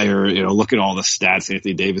better player. Look at all the stats.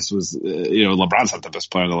 Anthony Davis was, LeBron's not the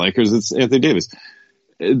best player on the Lakers. It's Anthony Davis.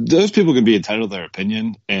 Those people can be entitled to their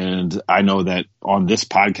opinion. And I know that on this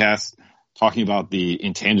podcast, talking about the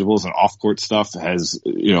intangibles and off-court stuff has,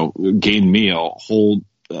 gained me a whole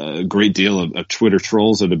great deal of Twitter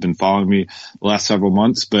trolls that have been following me the last several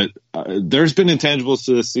months. But there's been intangibles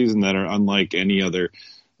to this season that are unlike any other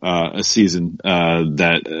a season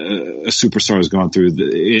that a superstar has gone through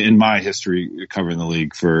in my history covering the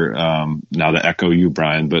league for now to echo you,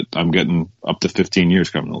 Brian, but I'm getting up to 15 years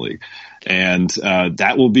covering the league. And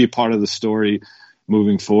that will be part of the story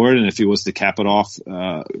moving forward. And if he was to cap it off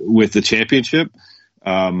with the championship,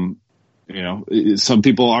 some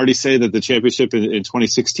people already say that the championship in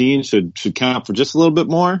 2016 should count for just a little bit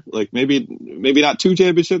more, like maybe not 2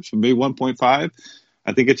 championships, but maybe 1.5.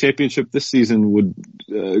 I think a championship this season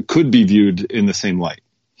could be viewed in the same light.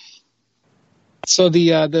 So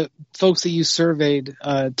the folks that you surveyed,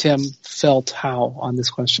 Tim, felt how on this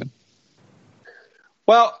question?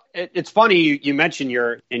 Well, it's funny you mentioned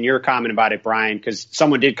in your comment about it, Brian, because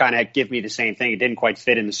someone did kind of give me the same thing. It didn't quite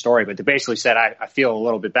fit in the story, but they basically said, I feel a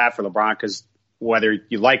little bit bad for LeBron because whether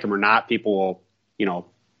you like him or not, people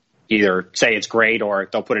will, either say it's great or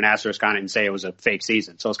they'll put an asterisk on it and say it was a fake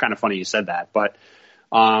season. So it's kind of funny you said that. But,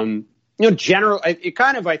 it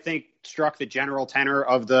kind of, I think, struck the general tenor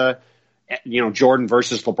of the, Jordan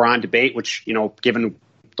versus LeBron debate, which, given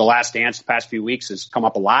the Last Dance the past few weeks has come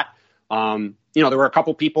up a lot. There were a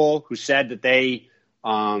couple people who said that they,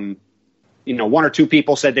 1 or 2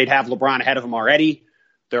 people said they'd have LeBron ahead of him already.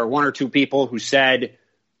 There are 1 or 2 people who said,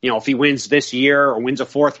 if he wins this year or wins a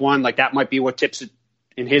 4th one, like that might be what tips it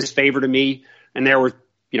in his favor to me. And there were,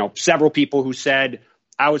 several people who said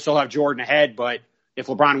I would still have Jordan ahead, but if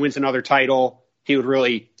LeBron wins another title, he would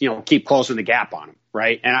really, keep closing the gap on him.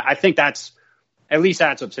 Right. And I think that's, at least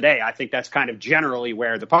as of today, I think that's kind of generally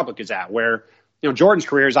where the public is at, where, Jordan's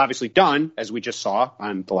career is obviously done, as we just saw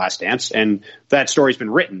on The Last Dance, and that story's been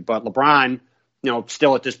written. But LeBron,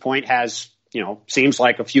 still at this point has, seems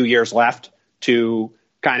like a few years left to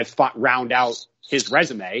kind of round out his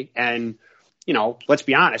resume. And, let's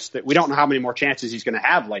be honest, that we don't know how many more chances he's going to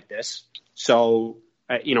have like this. So,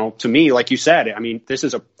 to me, like you said, I mean, this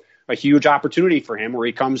is a huge opportunity for him where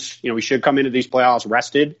he comes, he should come into these playoffs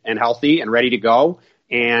rested and healthy and ready to go.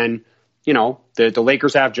 And, the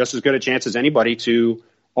Lakers have just as good a chance as anybody to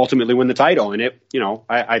ultimately win the title. And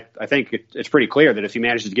I think it's pretty clear that if he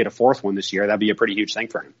manages to get a 4th one this year, that'd be a pretty huge thing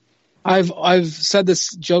for him. I've said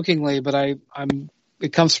this jokingly, but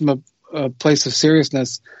it comes from a place of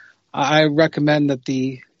seriousness. I recommend that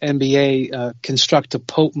the NBA construct a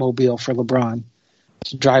Pope mobile for LeBron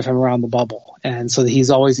to drive him around the bubble, and so that he's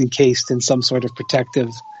always encased in some sort of protective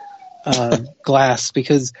glass,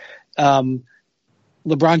 because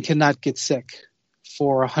LeBron cannot get sick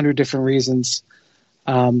for 100 different reasons.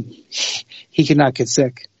 He cannot get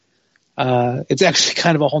sick. It's actually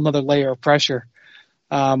kind of a whole nother layer of pressure.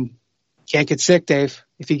 Can't get sick, Dave.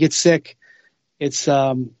 If he gets sick, it's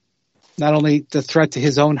not only the threat to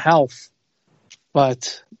his own health,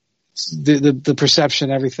 but the perception,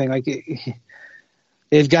 everything. Like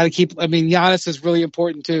they've got to keep. I mean, Giannis is really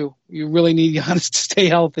important too. You really need Giannis to stay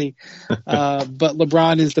healthy. But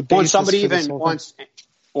LeBron is the basis.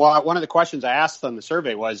 One of the questions I asked on the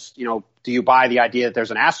survey was, do you buy the idea that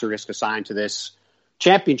there's an asterisk assigned to this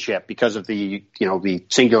championship because of the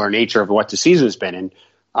singular nature of what the season has been? And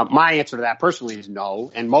my answer to that personally is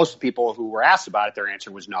no. And most people who were asked about it, their answer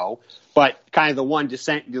was no. But kind of the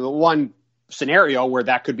one scenario where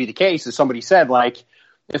that could be the case is somebody said, like,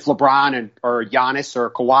 if LeBron or Giannis or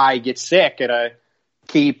Kawhi get sick at a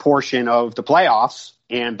key portion of the playoffs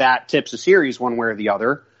and that tips a series one way or the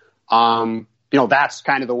other, that's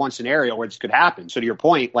kind of the one scenario where this could happen. So to your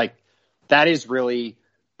point, like, that is really,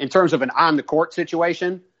 in terms of an on the court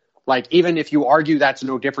situation, like, even if you argue that's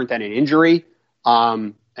no different than an injury,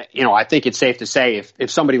 I think it's safe to say if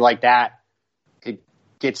somebody like that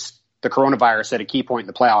gets the coronavirus at a key point in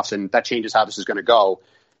the playoffs and that changes how this is going to go,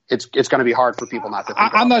 it's going to be hard for people not to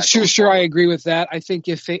think I'm not sure forward. I agree with that. I think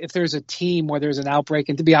if there's a team where there's an outbreak,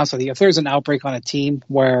 and to be honest with you, if there's an outbreak on a team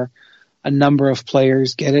where a number of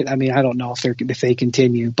players get it, I mean, I don't know if they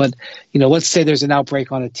continue. But, let's say there's an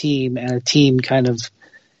outbreak on a team and a team kind of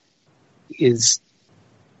is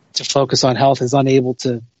to focus on health, is unable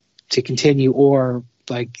to continue, or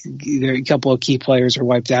like a couple of key players are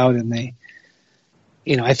wiped out and they,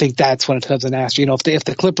 I think that's when it becomes an ask. If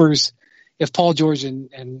the Clippers, if Paul George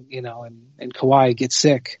and Kawhi get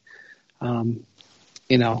sick, I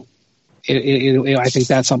think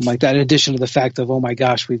that's something like that. In addition to the fact of, oh my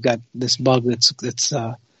gosh, we've got this bug that's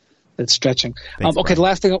stretching. Thanks, Okay. The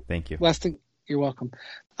last thing. Thank you. Last thing. You're welcome.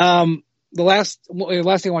 The last thing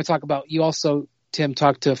I want to talk about. You also, Tim,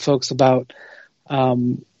 talked to folks about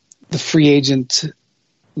the free agent,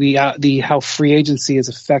 how free agency is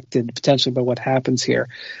affected potentially by what happens here.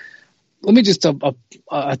 Let me just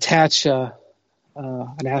attach an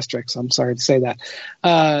asterisk. I'm sorry to say that.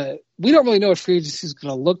 We don't really know what free agency is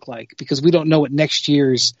going to look like because we don't know what next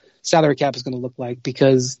year's salary cap is going to look like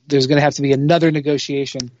because there's going to have to be another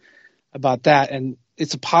negotiation about that. And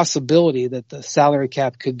it's a possibility that the salary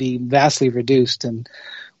cap could be vastly reduced and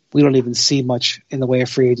we don't even see much in the way of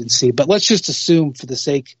free agency. But let's just assume for the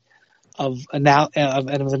sake of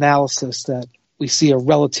analysis that we see a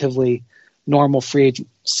relatively normal free agent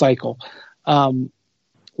cycle.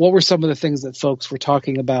 What were some of the things that folks were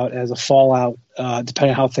talking about as a fallout, depending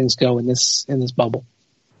on how things go in this bubble?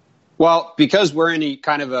 Well, because we're in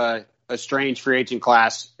kind of a strange free agent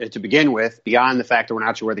class to begin with, beyond the fact that we're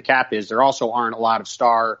not sure where the cap is, there also aren't a lot of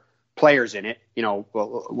star players in it.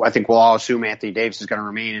 I think we'll all assume Anthony Davis is going to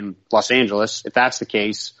remain in Los Angeles. If that's the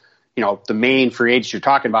case, the main free agents you're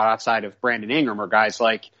talking about outside of Brandon Ingram are guys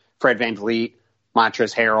like Fred VanVleet,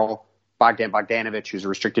 Montrezl Harrell, Bogdan Bogdanovic, who's a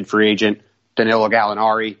restricted free agent, Danilo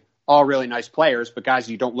Gallinari, all really nice players, but guys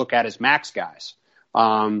you don't look at as max guys.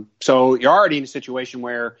 So you're already in a situation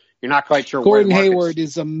where you're not quite sure. Gordon Hayward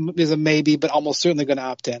is a maybe, but almost certainly going to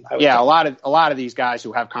opt in. Yeah, a lot of these guys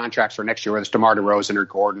who have contracts for next year, whether it's DeMar DeRozan or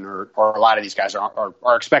Gordon, or a lot of these guys are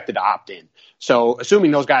expected to opt in. So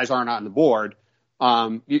assuming those guys aren't on the board,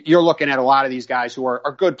 you're looking at a lot of these guys who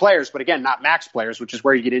are good players, but again, not max players, which is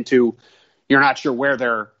where you get into you're not sure where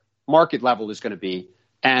their market level is going to be.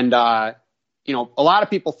 And a lot of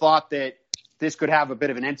people thought that this could have a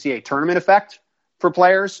bit of an NCAA tournament effect for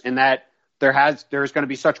players, in that there's going to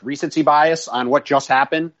be such recency bias on what just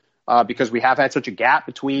happened because we have had such a gap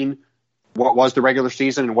between what was the regular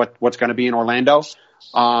season and what's going to be in Orlando,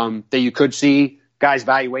 that you could see guys'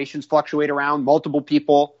 valuations fluctuate around. Multiple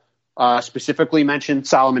people specifically mentioned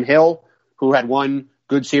Solomon Hill, who had one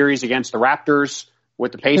good series against the Raptors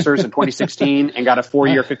with the Pacers in 2016 and got a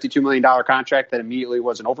 4-year, $52 million contract that immediately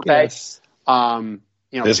was an overpay. Yes. Bismack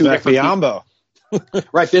Biyombo.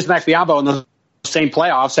 Right, Bismack Biyombo in the same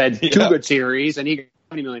playoffs had two good series, and he got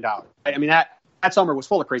 $20 million. I mean, that summer was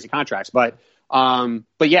full of crazy contracts, but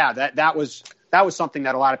yeah, that was something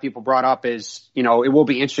that a lot of people brought up is, it will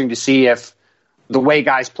be interesting to see if the way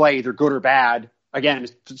guys play, either good or bad, again,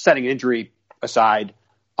 setting injury aside,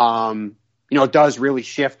 it does really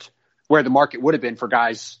shift where the market would have been for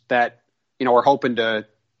guys that, are hoping to,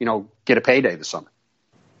 get a payday this summer.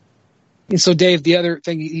 And so, Dave, the other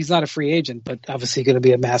thing, he's not a free agent, but obviously going to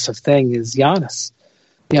be a massive thing, is Giannis.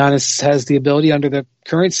 Giannis has the ability under the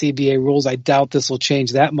current CBA rules. I doubt this will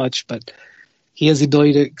change that much, but he has the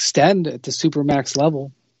ability to extend at the supermax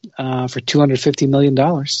level for $250 million,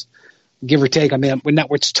 give or take. I mean,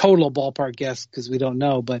 it's total ballpark guess because we don't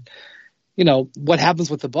know, but what happens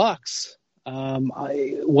with the Bucks,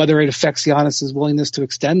 whether it affects Giannis's willingness to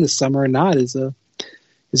extend this summer or not is a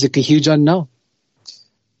huge unknown.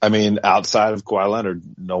 I mean, outside of Kawhi Leonard,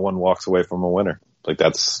 no one walks away from a winner. Like,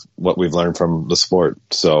 that's what we've learned from the sport.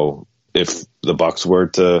 So if the Bucks were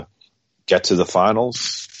to get to the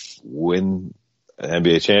finals, win an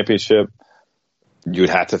NBA championship, you'd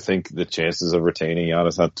have to think the chances of retaining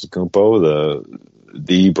Giannis Antetokounmpo,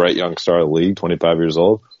 the bright young star of the league, 25 years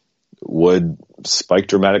old, would spike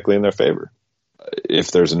dramatically in their favor. If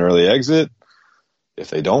there's an early exit, if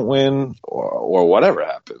they don't win, or whatever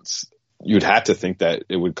happens, you'd have to think that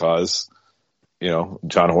it would cause,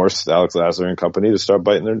 John Horst, Alex Lasser and company to start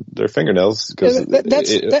biting their fingernails. Because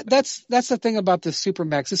that's the thing about the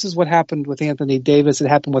Supermax. This is what happened with Anthony Davis. It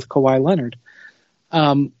happened with Kawhi Leonard.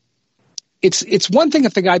 It's one thing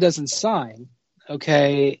if the guy doesn't sign,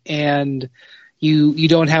 okay, and you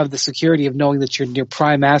don't have the security of knowing that your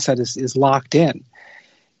prime asset is locked in.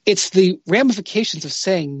 It's the ramifications of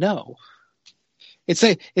saying no.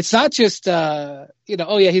 It's not just oh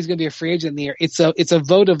yeah, he's going to be a free agent in the year. It's a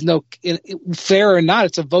vote of no, fair or not,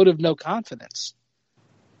 it's a vote of no confidence.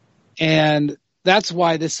 And that's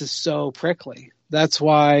why this is so prickly. That's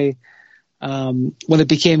why when it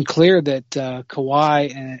became clear that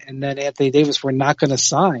Kawhi and then Anthony Davis were not going to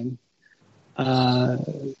sign,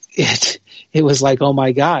 it was like, oh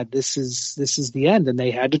my God, this is the end, and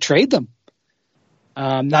they had to trade them.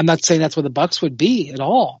 I'm not saying that's where the Bucks would be at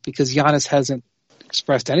all, because Giannis hasn't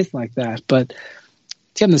expressed anything like that. But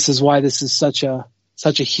Tim, this is why this is such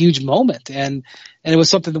a huge moment, and it was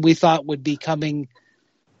something that we thought would be coming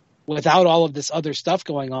without all of this other stuff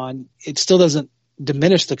going on. It still doesn't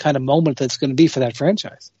diminish the kind of moment that's going to be for that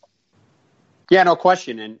franchise. Yeah, no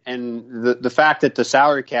question. And the fact that the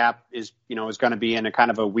salary cap is going to be in a kind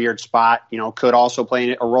of a weird spot, could also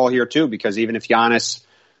play a role here too, because even if Giannis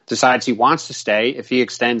decides he wants to stay, if he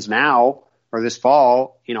extends now or this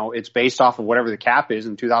fall, it's based off of whatever the cap is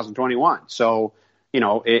in 2021. So,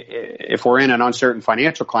 if we're in an uncertain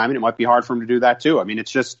financial climate, it might be hard for him to do that too. I mean,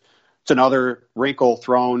 it's another wrinkle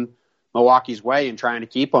thrown Milwaukee's way in trying to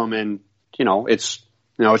keep him. And, it's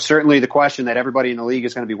certainly the question that everybody in the league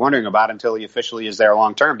is going to be wondering about until he officially is there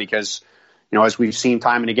long term, because, as we've seen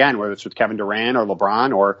time and again, whether it's with Kevin Durant or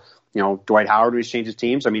LeBron or, Dwight Howard, who's changed his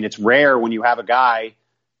teams. I mean, it's rare when you have a guy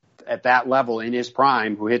at that level in his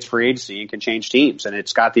prime who hits free agency and can change teams. And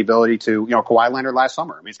it's got the ability to, Kawhi Leonard last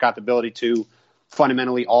summer. I mean, it's got the ability to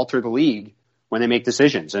fundamentally alter the league when they make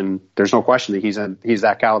decisions. And there's no question that he's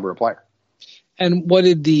that caliber of player. And what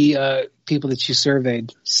did the people that you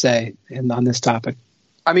surveyed say on this topic?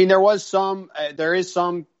 I mean, there is some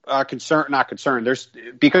concern, not concern.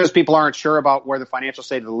 Because people aren't sure about where the financial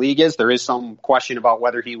state of the league is, there is some question about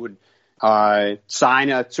whether he would sign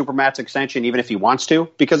a Supermax extension, even if he wants to,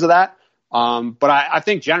 because of that. But I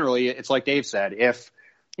think generally it's like Dave said, if,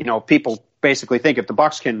 people basically think if the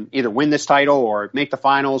Bucks can either win this title or make the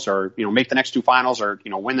finals or, make the next two finals or,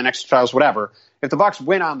 win the next two titles, whatever, if the Bucks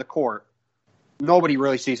win on the court, nobody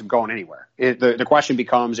really sees them going anywhere. The question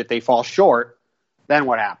becomes, if they fall short, then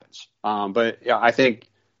what happens? But I think,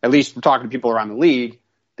 at least from talking to people around the league,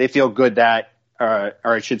 they feel good that, or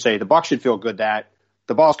I should say the Bucks should feel good that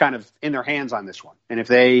the ball's kind of in their hands on this one. And if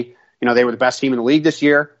they were the best team in the league this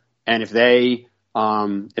year, and if they're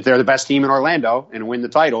the best team in Orlando and win the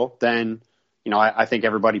title, then, I think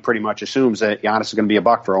everybody pretty much assumes that Giannis is going to be a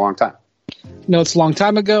Buck for a long time. It's a long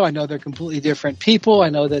time ago. I know they're completely different people. I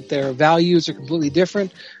know that their values are completely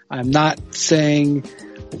different. I'm not saying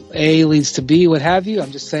A leads to B, what have you.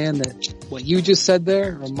 I'm just saying that what you just said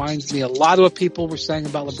there reminds me a lot of what people were saying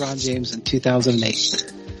about LeBron James in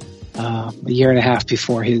 2008. A year and a half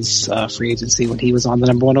before his free agency, when he was on the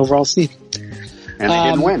number 1 overall seed. And they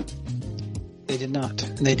didn't win. They did not.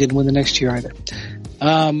 And they didn't win the next year either.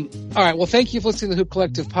 All right. Well, thank you for listening to the Hoop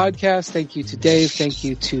Collective podcast. Thank you to Dave. Thank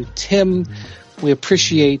you to Tim. We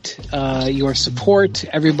appreciate your support.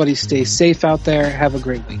 Everybody stay safe out there. Have a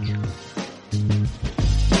great week.